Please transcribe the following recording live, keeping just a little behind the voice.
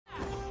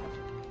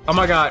Oh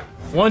my god.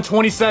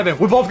 127.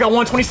 We both got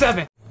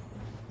 127.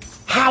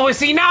 How is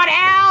he not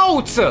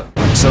out? Some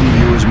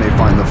viewers may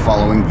find the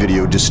following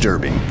video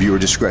disturbing. Viewer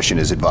discretion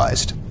is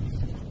advised.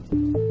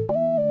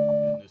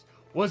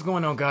 What's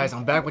going on, guys?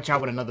 I'm back with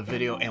y'all with another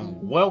video,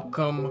 and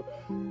welcome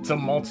to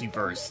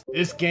Multiverse.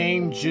 This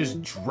game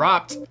just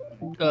dropped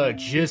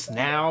just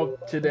now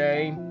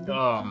today.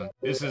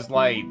 This is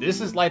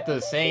like the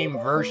same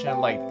version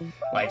like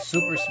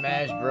Super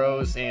Smash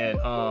Bros. And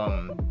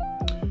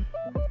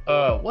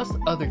what's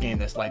the other game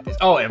that's like this?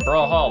 Oh, and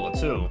Brawlhalla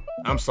too.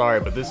 I'm sorry,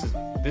 but this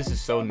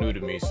is so new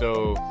to me.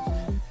 So,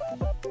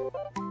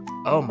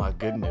 oh my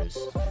goodness,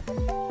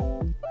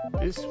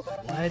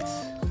 what?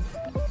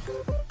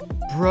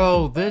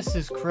 Bro, this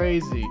is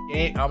crazy.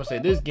 I'm gonna say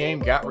this game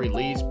got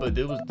released, but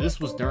this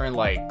was during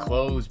like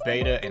closed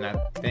beta and I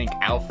think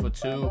alpha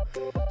 2.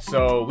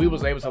 So we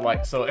was able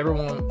to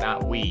everyone,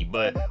 not we,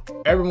 but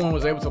everyone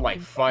was able to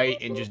like fight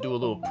and just do a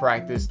little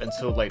practice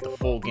until like the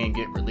full game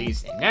get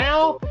released. And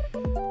now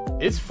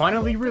it's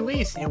finally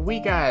released and we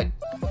got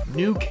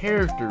new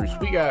characters.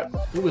 We got,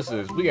 who is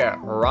this? We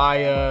got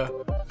Mariah,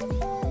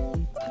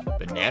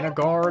 Banana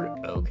Guard,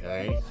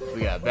 okay.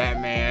 We got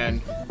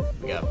Batman,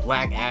 we got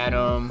Black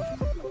Adam,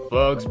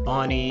 Bugs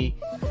Bunny,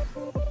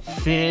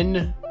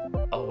 Finn.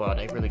 Oh wow,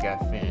 they really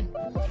got Finn.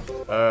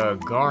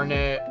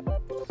 Garnet.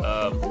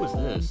 Who is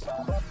this?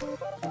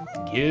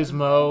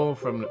 Gizmo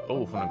from the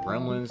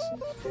Gremlins.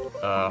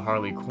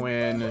 Harley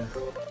Quinn.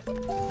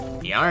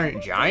 The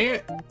Iron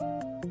Giant.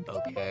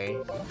 Okay.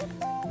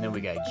 And then we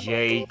got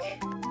Jake.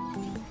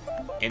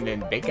 And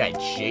then they got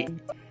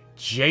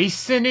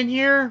Jason in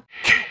here.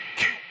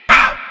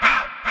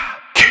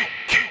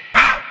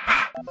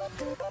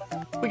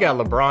 We got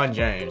LeBron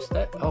James.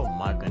 Oh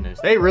my goodness.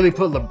 They really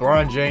put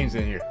LeBron James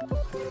in here.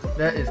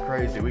 That is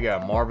crazy. We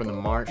got Marvin the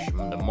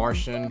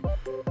Martian.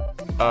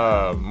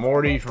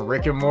 Morty from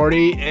Rick and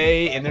Morty.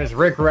 Hey, and there's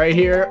Rick right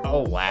here.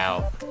 Oh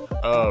wow.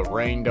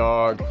 Rain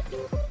Dog.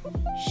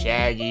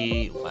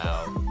 Shaggy.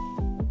 Wow.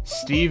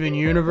 Steven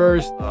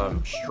Universe.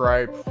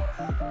 Stripe.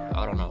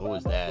 I don't know who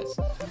is that.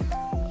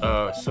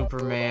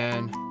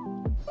 Superman.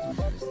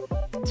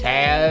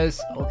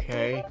 Taz.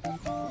 Okay.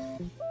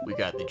 We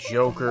got the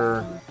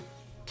Joker.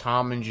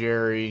 Tom and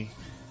Jerry,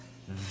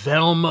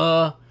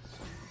 Velma,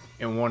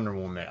 and Wonder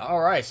Woman.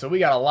 Alright, so we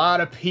got a lot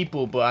of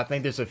people, but I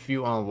think there's a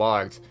few on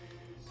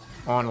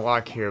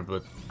lock here.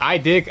 But I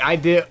did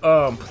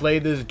play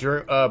this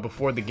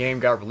before the game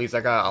got released. I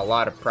got a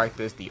lot of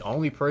practice. The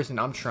only person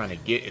I'm trying to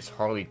get is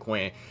Harley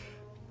Quinn.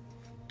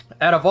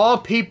 Out of all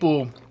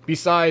people,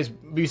 besides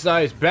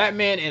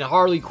Batman and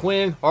Harley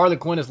Quinn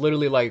is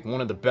literally like one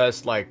of the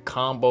best like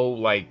combo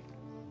like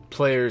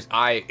players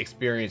I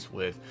experienced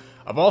with.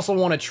 I've also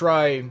want to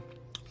try,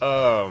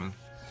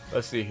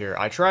 let's see here.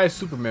 I tried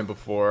Superman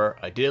before.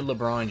 I did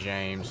LeBron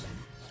James.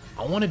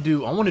 I want to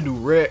do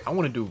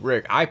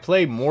Rick. I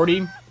played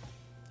Morty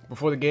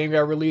before the game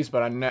got released,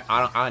 but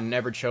I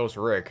never chose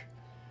Rick.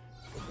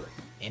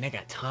 And they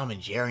got Tom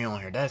and Jerry on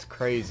here. That's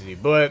crazy.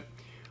 But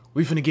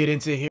we finna get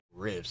into here.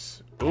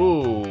 Rips.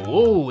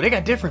 Ooh, they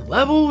got different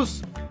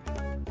levels.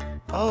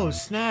 Oh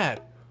snap.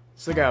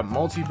 So they got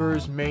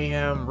Multiverse,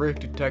 Mayhem, Rick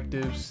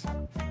Detectives,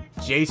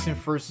 Jason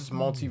versus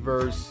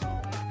Multiverse,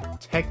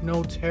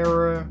 Techno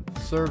Terror,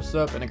 Surf's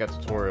Up, and I got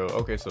tutorial.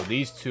 Okay, so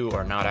these two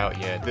are not out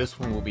yet. This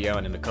one will be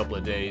out in a couple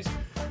of days.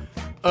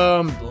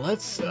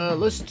 Let's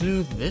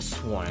do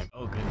this one.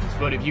 Oh goodness.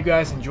 But if you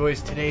guys enjoyed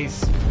today's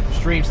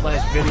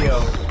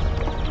stream/video,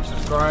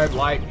 subscribe,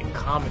 like, and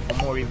comment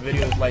for more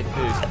videos like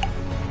this.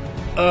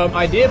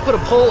 I did put a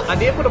poll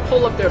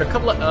up there not a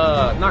couple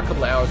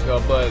of hours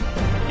ago, but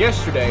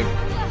yesterday,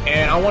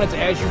 and I wanted to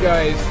ask you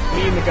guys,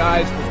 me and the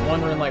guys was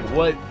wondering like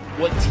what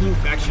team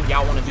faction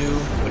y'all want to do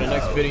for the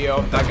next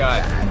video. I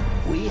got.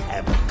 We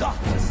have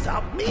got to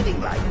stop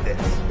meeting like this.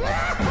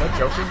 What,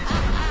 Joker?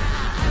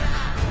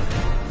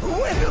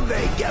 When will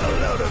they get a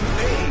load of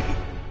me?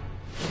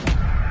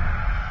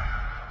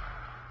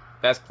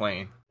 That's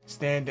plain.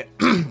 Stand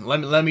down.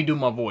 let me do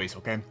my voice,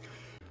 okay?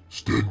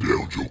 Stand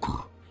down,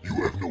 Joker. You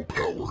have no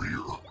power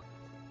here.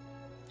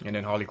 And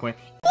then Harley Quinn.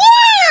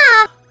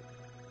 Yeah!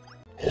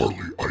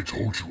 Harley, I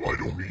told you I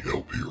don't need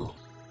help here.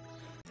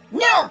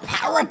 No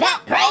power,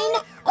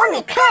 Batbrain! On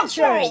the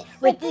contrary,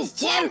 with this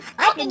gem,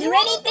 I can do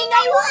anything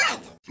I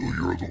want! So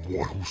you're the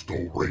one who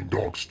stole Rain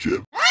Dog's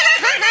gem?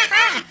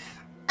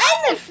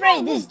 I'm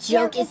afraid this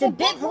joke is a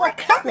bit more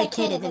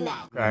complicated than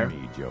that. Okay.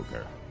 Me,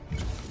 Joker.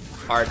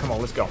 Alright, come on,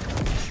 let's go.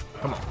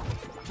 Come on.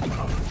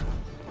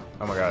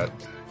 Oh my god.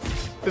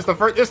 It's the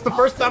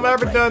first time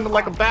I've ever done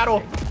like a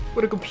battle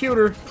with a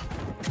computer.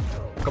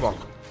 Come on.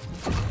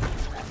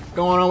 What's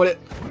going on with it?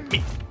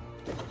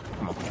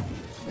 Come on.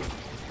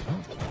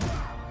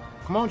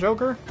 Come on,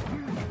 Joker.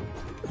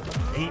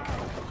 Bink.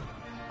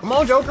 Come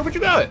on, Joker, what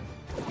you got?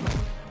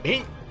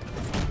 Bink.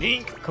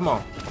 Bink. Come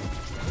on.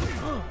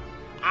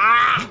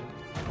 Ah!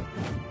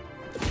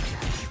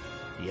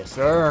 Yes,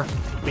 sir.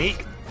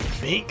 Bink.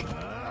 Bink.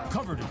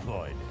 Cover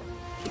deployed.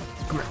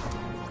 Come here.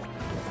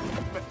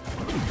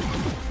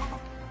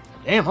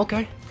 Damn,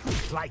 okay.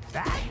 Like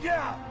that?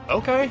 Yeah.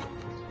 Okay.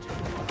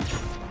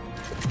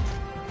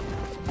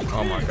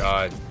 Oh my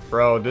god.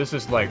 Bro, this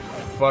is like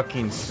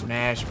fucking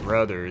Smash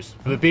Brothers.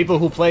 For the people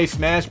who play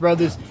Smash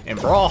Brothers and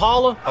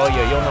Brawlhalla, oh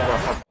yeah, you'll know what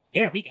I'm talking.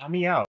 Yeah, he got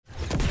me out.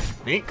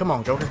 Me? Come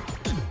on, Joker.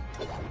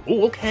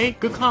 Oh, okay.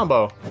 Good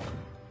combo.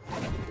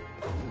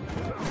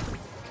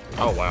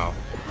 Oh, wow.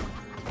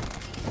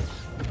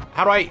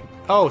 How do I...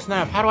 Oh,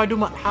 snap. How do I do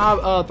my...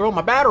 throw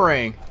my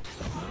batarang?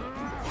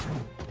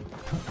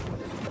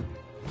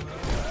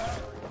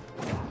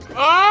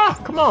 Ah!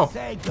 Come on.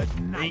 Say good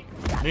night.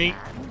 Neat.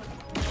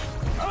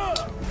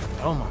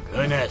 Oh my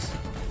goodness.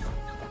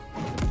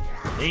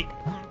 Neat.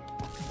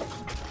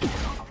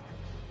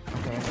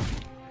 Okay.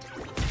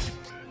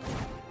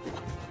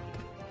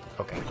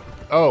 Okay.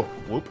 Oh,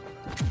 whoop.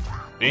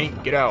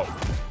 Neat, get out.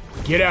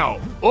 Get out.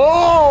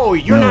 Oh,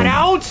 you're not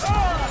out?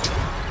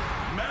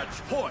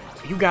 Match point.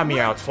 You got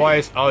me out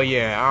twice. Oh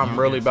yeah, I'm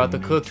really about to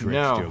cook you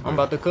now. I'm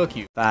about to cook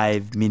you.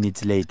 5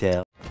 minutes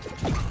later.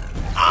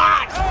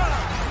 Ah!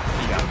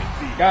 He got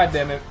me. God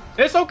damn it.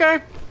 It's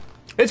okay.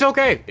 It's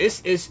okay.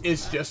 It's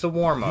just a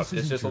warm up.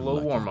 It's just a little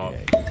warm up.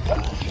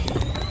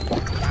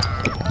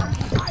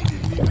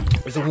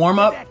 It's a warm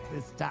up.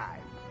 This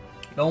time.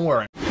 Don't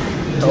worry.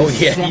 Oh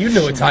yeah, you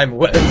know what time it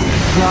was.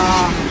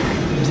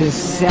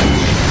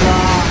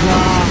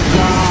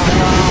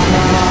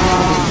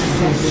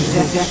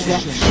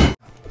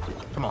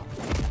 Come on.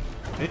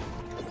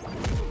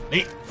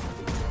 Neat.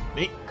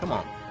 Come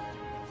on.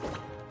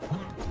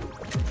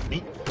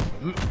 Neat.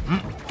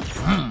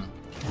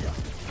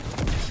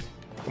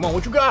 Come on,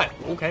 what you got?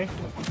 Okay.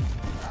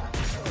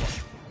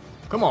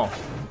 Come on.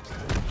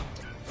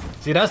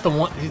 See, that's the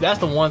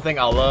one thing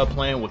I love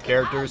playing with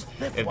characters,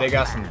 if they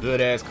got some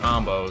good ass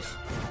combos.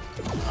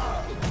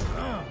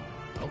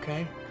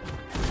 Okay.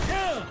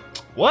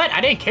 What?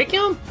 I didn't kick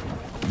him?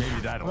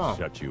 Maybe that'll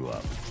shut you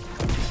up.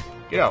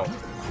 Get out.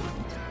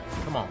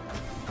 Come on.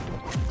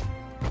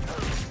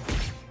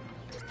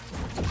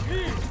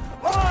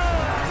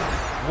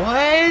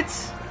 What?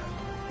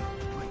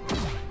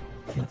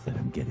 Can't let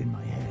him get in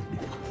my head.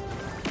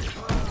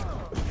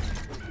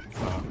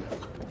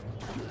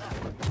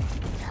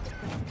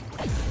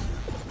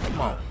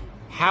 Come on.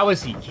 How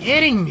is he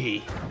getting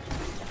me?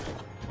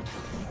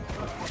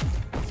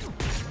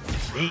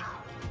 Neat.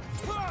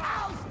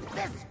 How's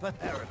this for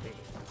therapy?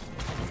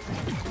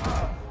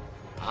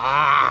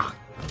 Ah!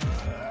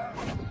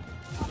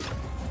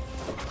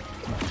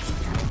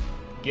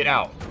 Get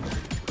out.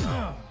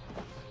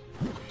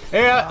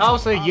 Yeah, I'll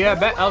say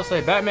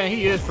Batman.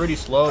 He is pretty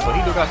slow, but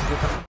he do got some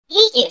good.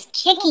 He is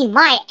kicking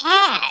my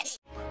ass.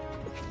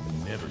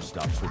 Never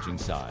stop switching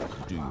sides,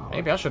 do you?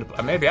 Maybe I should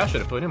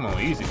have put him on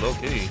easy, low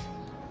key.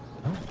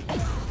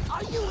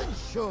 Are you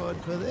insured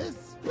for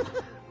this?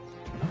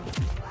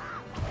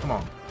 Come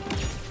on.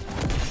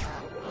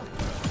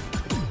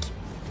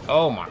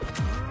 Oh my.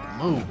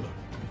 Move.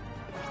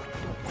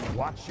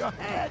 Watch your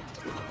head.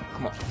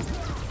 Come on.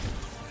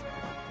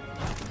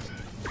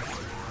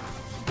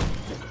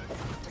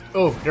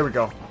 Oh, there we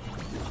go.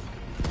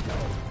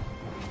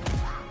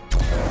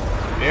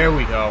 There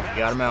we go.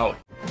 Got him out.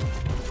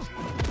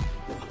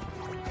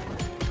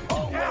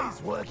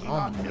 Always working Oh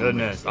on my new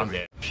goodness, I'm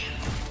mystery. dead.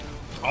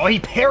 Oh, he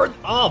parried.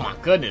 Oh my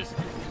goodness.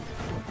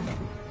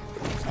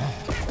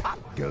 Up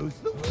goes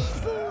the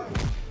weasel.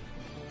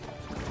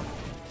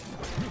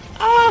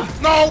 Ah,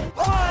 no.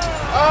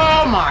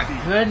 Oh my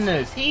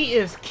goodness, he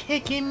is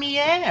kicking me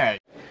ass.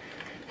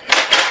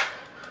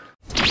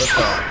 Let's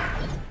go.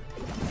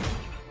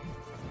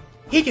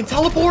 He can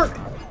teleport.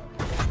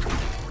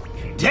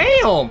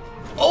 Damn.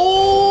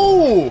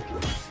 Oh.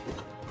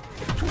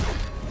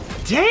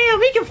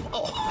 Damn, he can.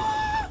 Oh.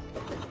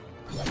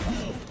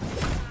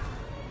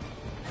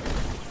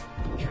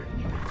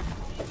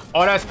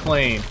 Oh, that's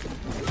clean.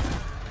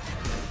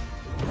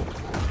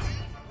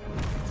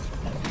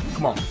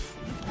 Come on.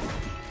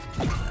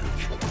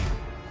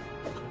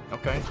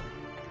 Okay.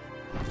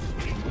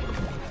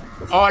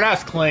 Oh,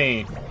 that's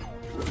clean.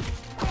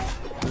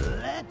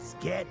 Let's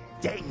get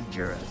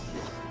dangerous.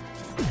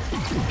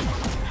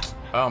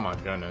 Oh my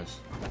goodness.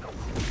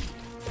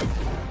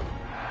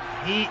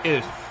 He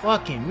is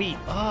fucking me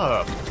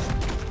up.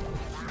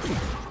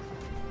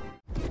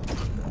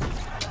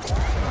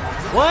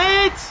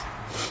 What?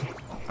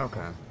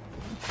 Okay.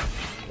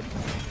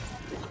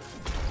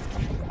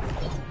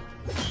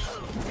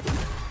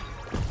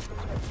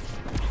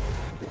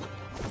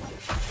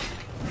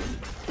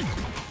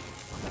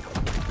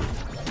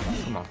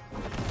 Come on.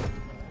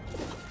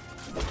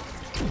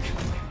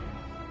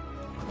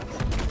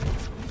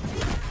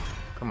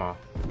 Come on.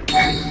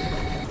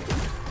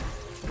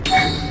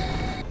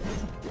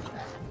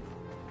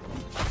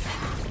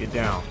 Get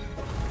down.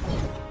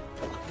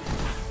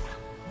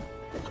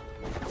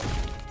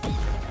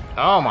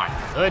 Oh my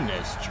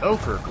goodness,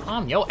 Joker,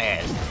 calm your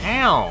ass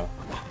down.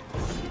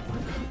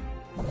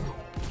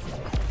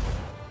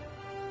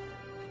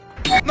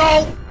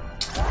 No!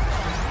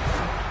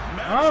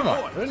 Oh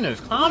my goodness,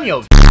 calm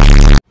your.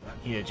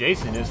 Yeah,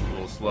 Jason is a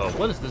little slow.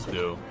 What does this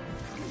do?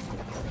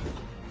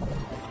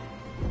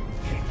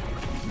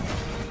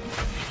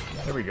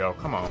 There we go,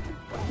 come on.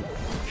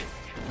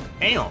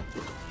 Damn.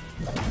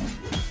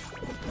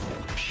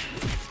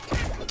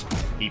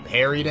 He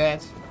parried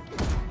that.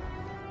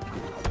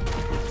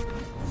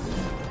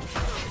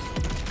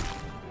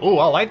 Oh,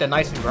 I like that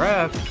nice and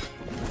grab.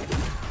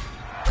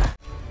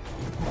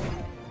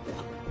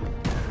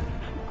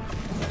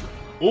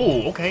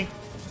 Oh, okay.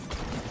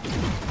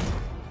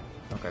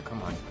 Okay,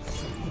 come on.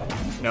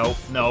 Nope,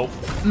 nope,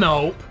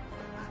 nope.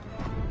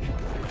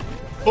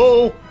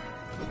 Oh!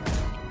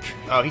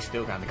 Oh, he's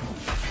still got me. Come on.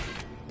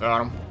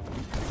 Got him.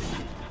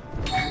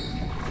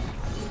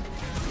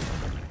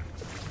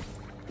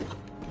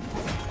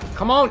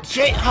 Come on,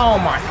 Jay. Oh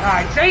my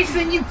god,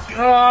 Jason, you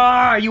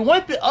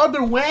went the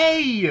other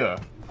way.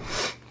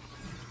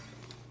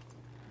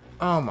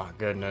 Oh my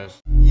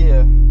goodness.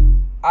 Yeah,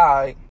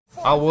 I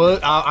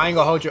ain't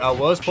gonna hold you. I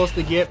was supposed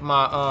to get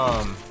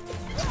my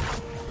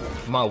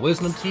my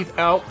wisdom teeth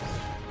out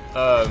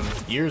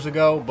years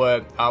ago,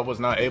 but I was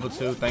not able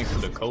to thanks to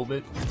the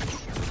COVID.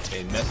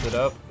 They messed it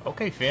up.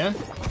 Okay, Finn.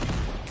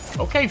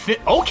 Okay, Finn.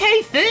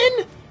 Okay,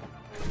 Finn.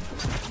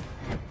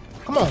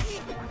 Come on.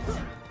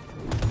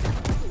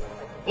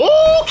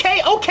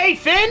 Okay, okay,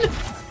 Finn.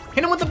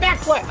 Hit him with the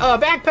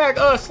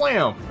backpack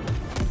slam.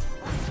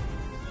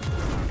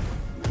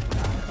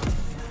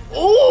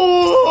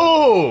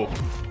 Ooh!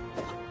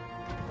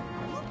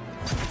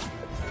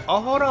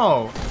 Oh, hold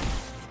on.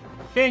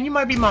 Finn, you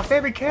might be my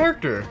favorite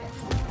character.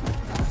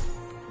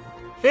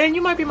 Finn,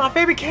 you might be my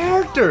favorite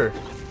character.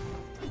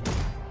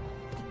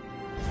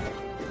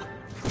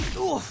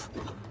 Oof.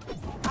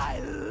 I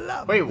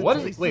love Wait, what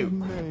is it? Wait.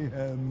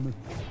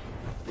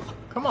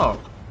 Come on.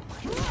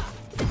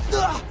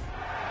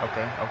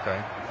 Okay,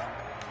 okay.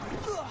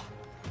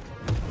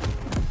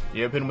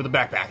 Yep, hit him with the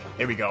backpack.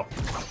 Here we go.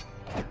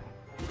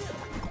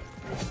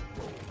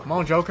 Come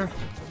on, Joker.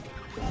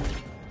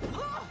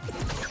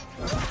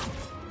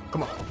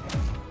 Come on.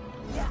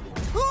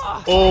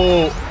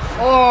 Oh,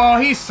 oh,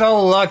 he's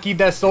so lucky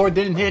that sword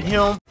didn't hit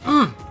him.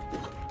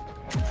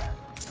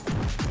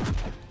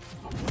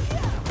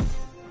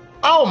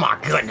 Oh my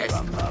goodness.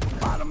 from the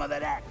bottom of the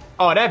deck.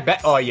 Oh, that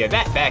back. Oh yeah,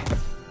 that backpack.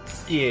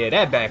 Yeah,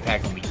 that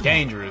backpack can be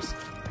dangerous.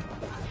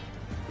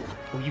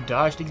 Oh, you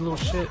dodged, you little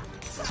shit.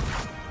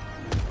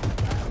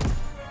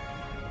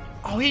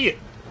 Oh, he.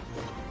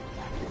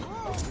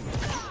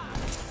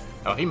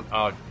 Oh, he.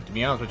 Oh, to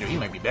be honest with you, he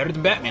might be better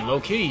than Batman, low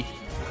key.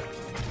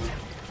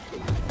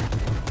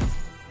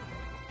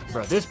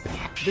 Bro, this.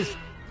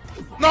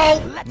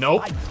 No.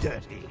 Nope.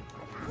 Dirty.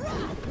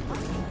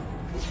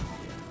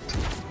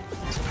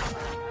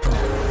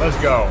 Let's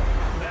go.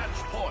 Match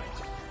point.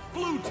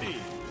 Blue team.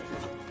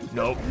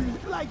 Nope.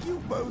 Like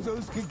you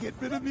bozos can get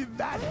rid of me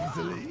that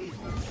easily.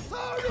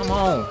 Sorry, Come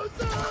on.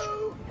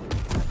 bozo.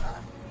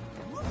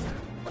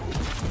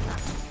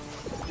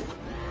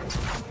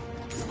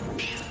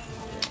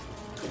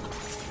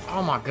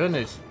 Oh my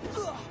goodness.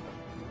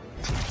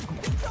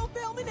 Don't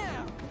fail me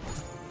now.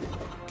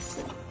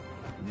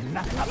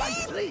 Not up my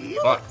sleeve.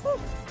 Fuck.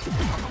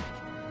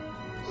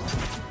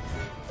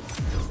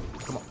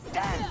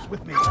 Dance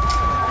with me.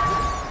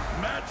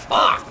 Match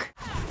Fuck.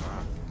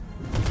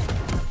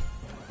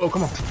 Oh,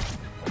 come on.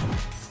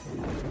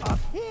 Up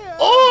here.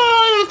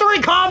 Oh,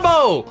 3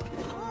 combo.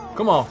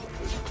 Come on.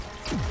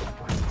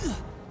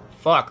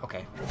 Fuck.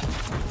 Okay.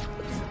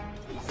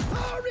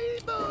 Sorry,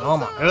 bozo. Oh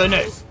my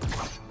goodness.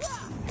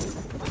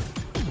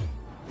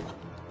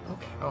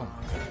 Okay. Oh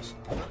my goodness.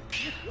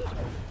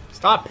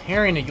 Stop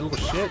parrying it, you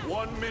little shit.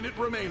 1 minute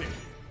remaining.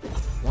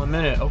 1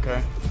 minute.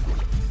 Okay.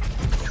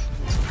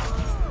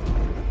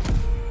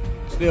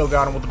 Still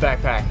got him with the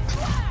backpack.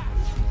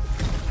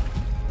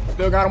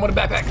 Still got him with the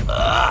backpack.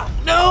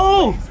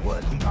 No!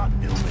 Working on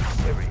new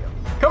material.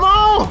 Come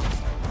on!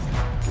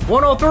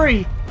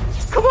 103.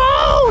 Come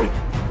on!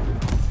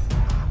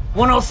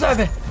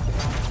 107.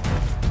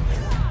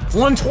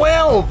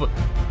 112.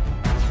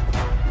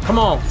 Come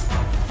on.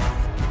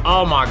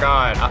 Oh my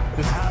god.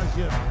 How's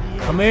your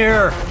feel? Come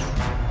here.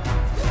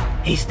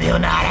 He's still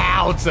not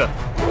out.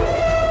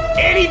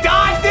 And he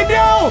dodged it,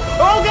 no!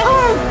 Oh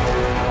god!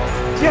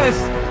 Yes!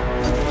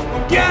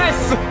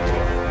 Yes!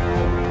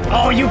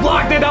 Oh, you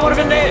blocked it! That would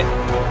have been it!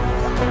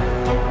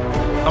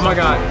 Oh my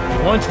god.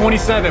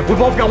 127. We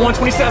both got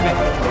 127.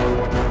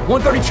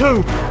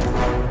 132.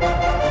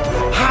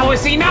 How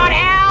is he not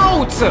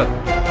out?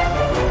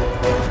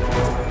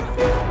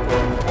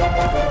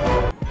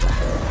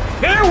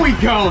 There we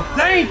go!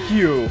 Thank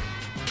you!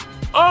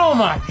 Oh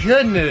my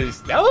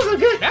goodness! That was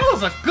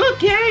a good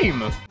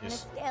game! On a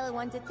scale of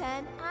 1 to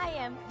 10, I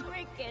am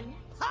freaking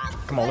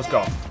pumped. Come on, let's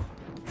go.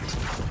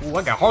 Ooh,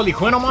 I got Harley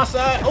Quinn on my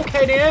side.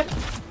 Okay, then.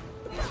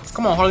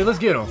 Come on, Harley, let's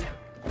get him.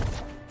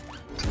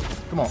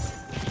 Come on.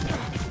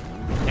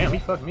 Damn, he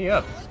fucked me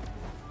up.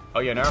 Oh,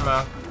 yeah, never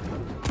mind.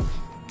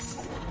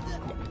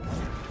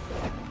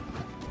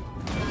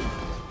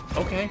 Come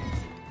on. Okay.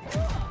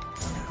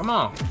 Come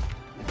on.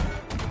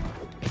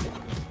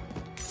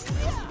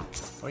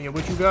 Oh, yeah,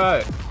 what you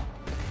got?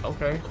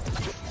 Okay.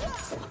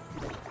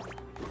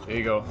 There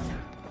you go.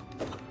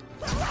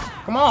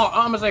 Come on,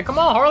 I'm gonna say, come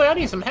on, Harley, I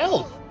need some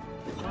help.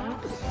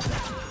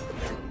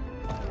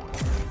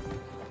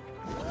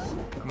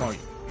 Come on.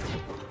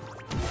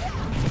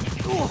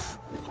 Oof.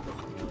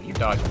 You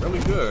dodging really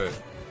good.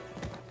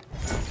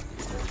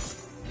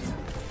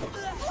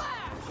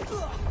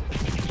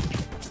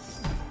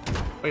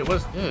 Wait,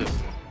 what's this?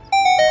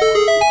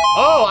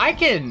 Oh, I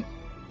can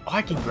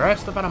grab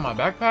stuff out of my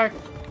backpack?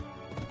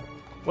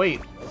 Wait.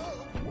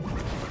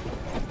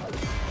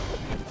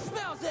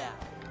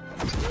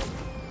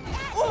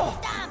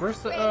 Where's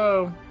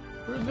the,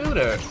 where's the dude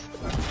at?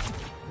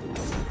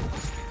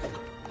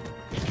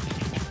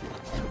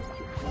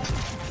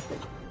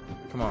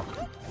 Come on.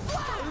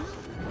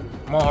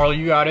 Come on, Harley,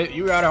 you got it.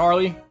 You got it,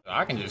 Harley.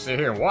 I can just sit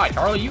here and watch.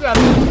 Harley, you got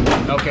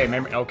it. Okay,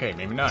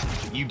 maybe not.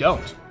 You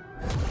don't.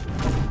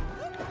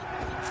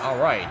 All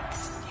right.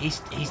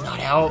 He's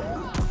not out.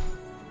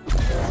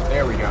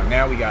 There we go.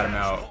 Now we got him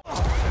out.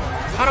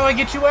 How do I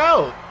get you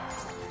out?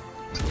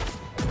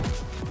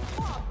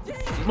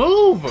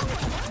 Move!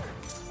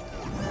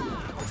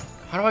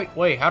 How do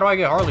I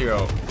get Harley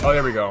out? Oh,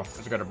 there we go.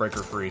 Just gotta break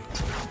her free.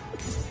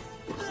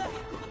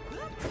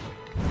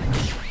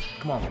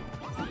 Come on.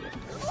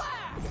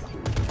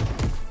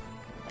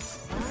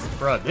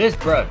 Bruh, this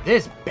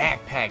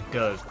backpack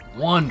does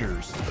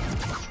wonders.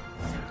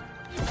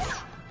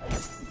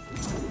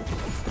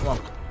 Come on.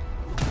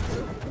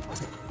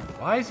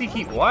 Why is he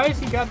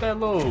got that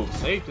little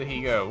safe that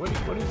he got? What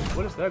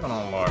is that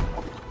gonna unlock?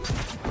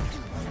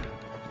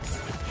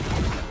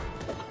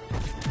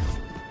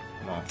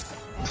 Come on.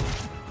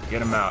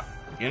 Get him out.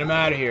 Get him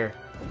out of here.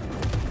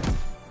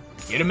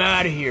 Get him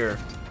out of here.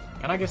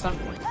 Can I get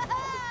something?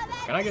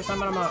 Can I get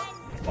something out of my...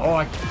 Oh,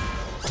 I...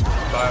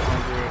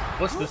 500.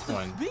 What's this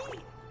one?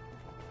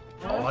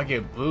 Oh, I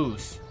get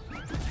boost.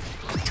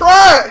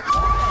 Try!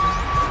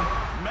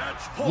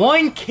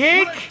 One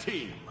kick?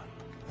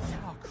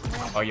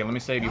 Oh yeah, let me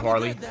save you,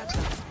 Harley.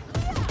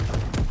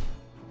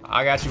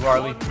 I got you,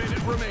 Harley.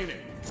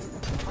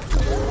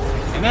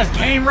 And that's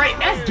game right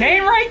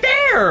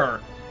there!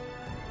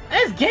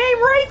 That's game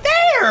right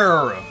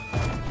there!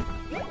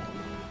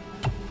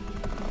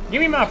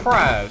 Give me my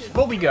prize.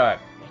 What we got?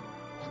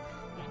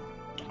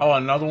 Oh,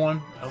 another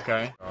one?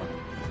 Okay.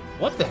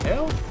 What the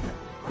hell?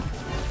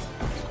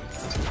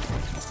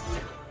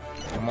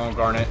 Come on,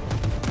 Garnet.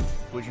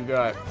 What you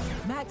got?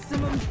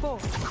 Maximum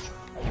force.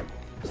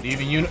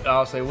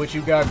 I'll say what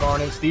you got,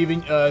 Garnet.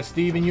 Steven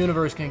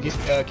Universe can't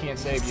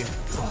save you.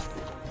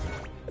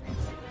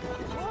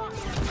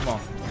 Come on.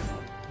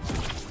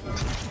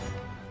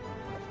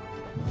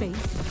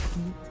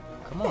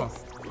 Come on.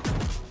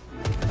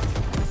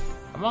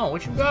 Come on,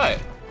 what you got?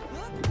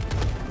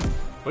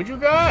 What you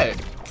got?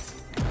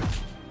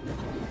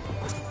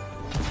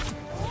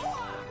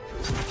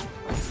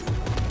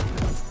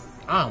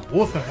 I'm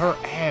whooping her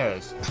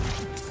ass.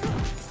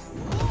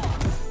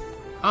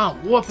 I'm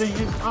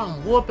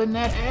whooping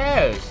that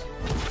ass.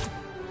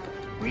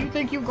 Where you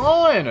think you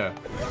going? Okay,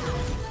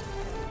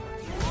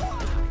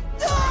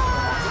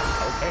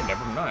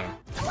 never mind.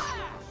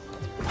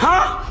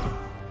 Huh?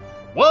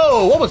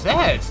 Whoa, what was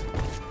that?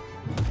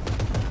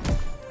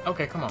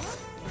 Okay, come on.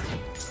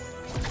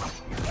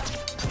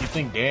 You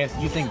think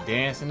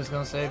dancing is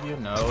gonna save you?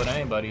 No, it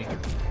ain't, buddy.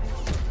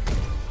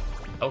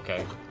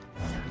 Okay.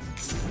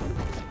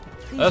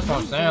 That's what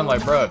I'm saying,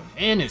 like, bro,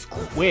 Finn is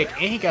quick,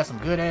 and he got some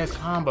good-ass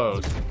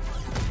combos.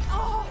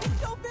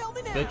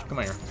 Bitch, come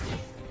here.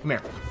 Come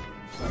here.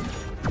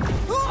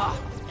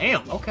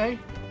 Damn, okay.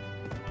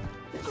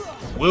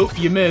 Whoop,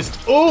 you missed.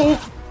 Ooh,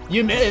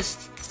 you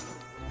missed.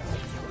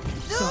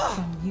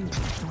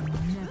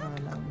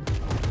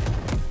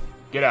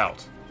 Get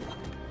out.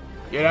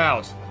 Get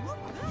out.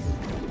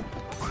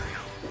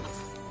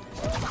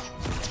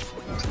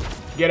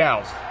 Get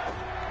out.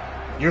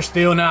 You're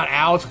still not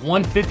out.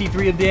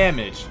 153 of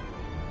damage.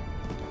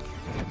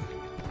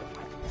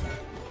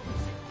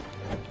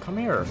 Come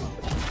here.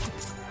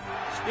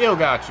 Still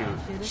got you.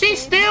 She's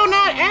still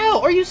not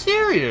out. Are you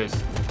serious?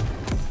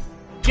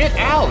 Get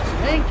out.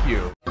 Thank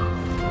you.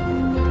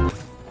 Bro,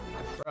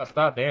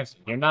 stop dancing.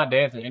 You're not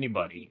dancing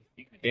anybody.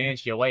 You can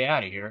dance your way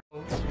out of here.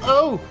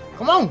 Oh,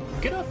 come on.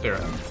 Get up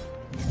there.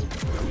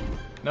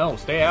 No,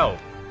 stay out.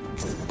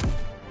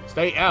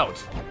 Stay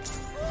out.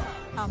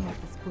 I'll make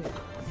this quick.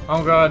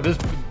 Oh god, this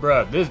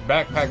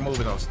backpack move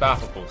is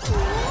unstoppable.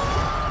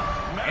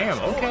 Damn,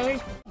 okay.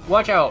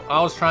 Watch out. I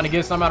was trying to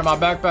get some out of my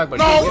backpack, but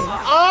no!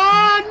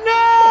 Oh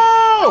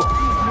no!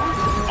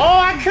 Oh,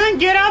 I couldn't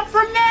get up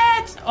from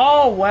that!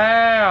 Oh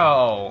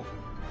wow.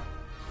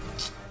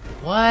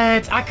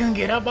 What? I couldn't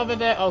get up over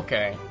that?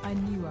 Okay. I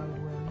knew I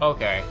would win.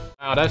 Okay.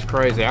 Wow, that's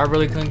crazy. I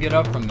really couldn't get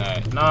up from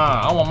that.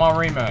 Nah, I want my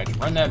rematch.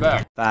 Run that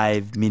back.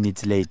 5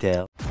 minutes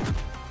later.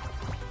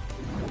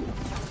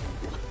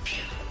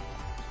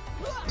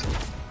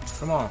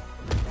 Come on.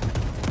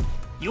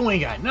 You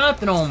ain't got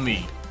nothing on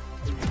me.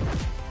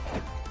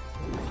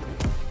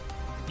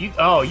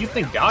 You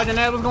think dodging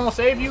that was gonna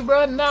save you,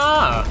 bro?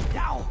 Nah.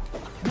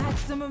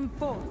 Maximum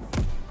force.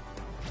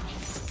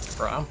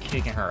 Bro, I'm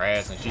kicking her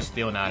ass and she's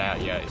still not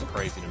out yet. It's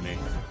crazy to me.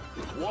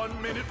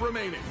 1 minute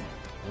remaining.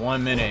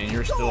 1 minute and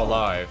you're still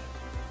alive.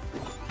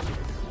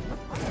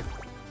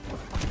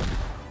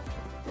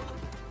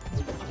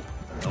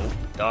 Nope.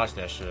 Dodge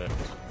that shit.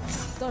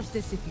 Dodge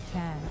this if you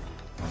can.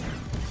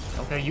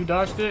 Okay, you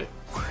dodged it.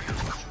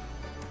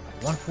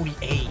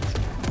 148.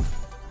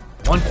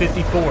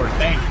 154.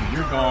 Thank you.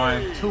 You're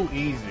gone. Too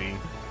easy.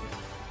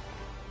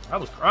 I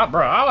was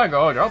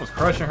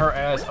crushing her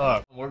ass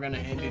up. We're gonna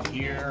end it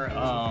here.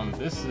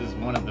 This is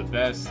one of the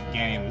best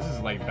games. This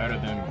is like better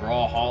than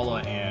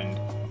Brawlhalla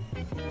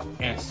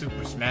and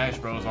Super Smash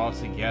Bros. All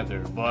together.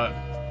 But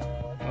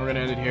we're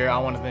gonna end it here. I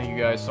want to thank you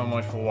guys so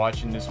much for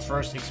watching this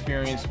first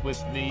experience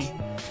with me.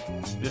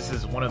 This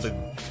is one of the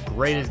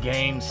greatest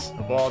games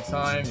of all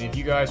time. If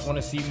you guys want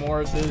to see more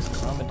of this,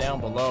 comment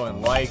down below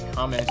and like,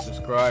 comment, and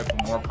subscribe for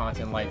more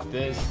content like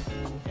this.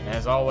 And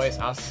as always,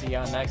 I'll see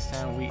y'all next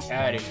time we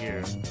out of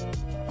here.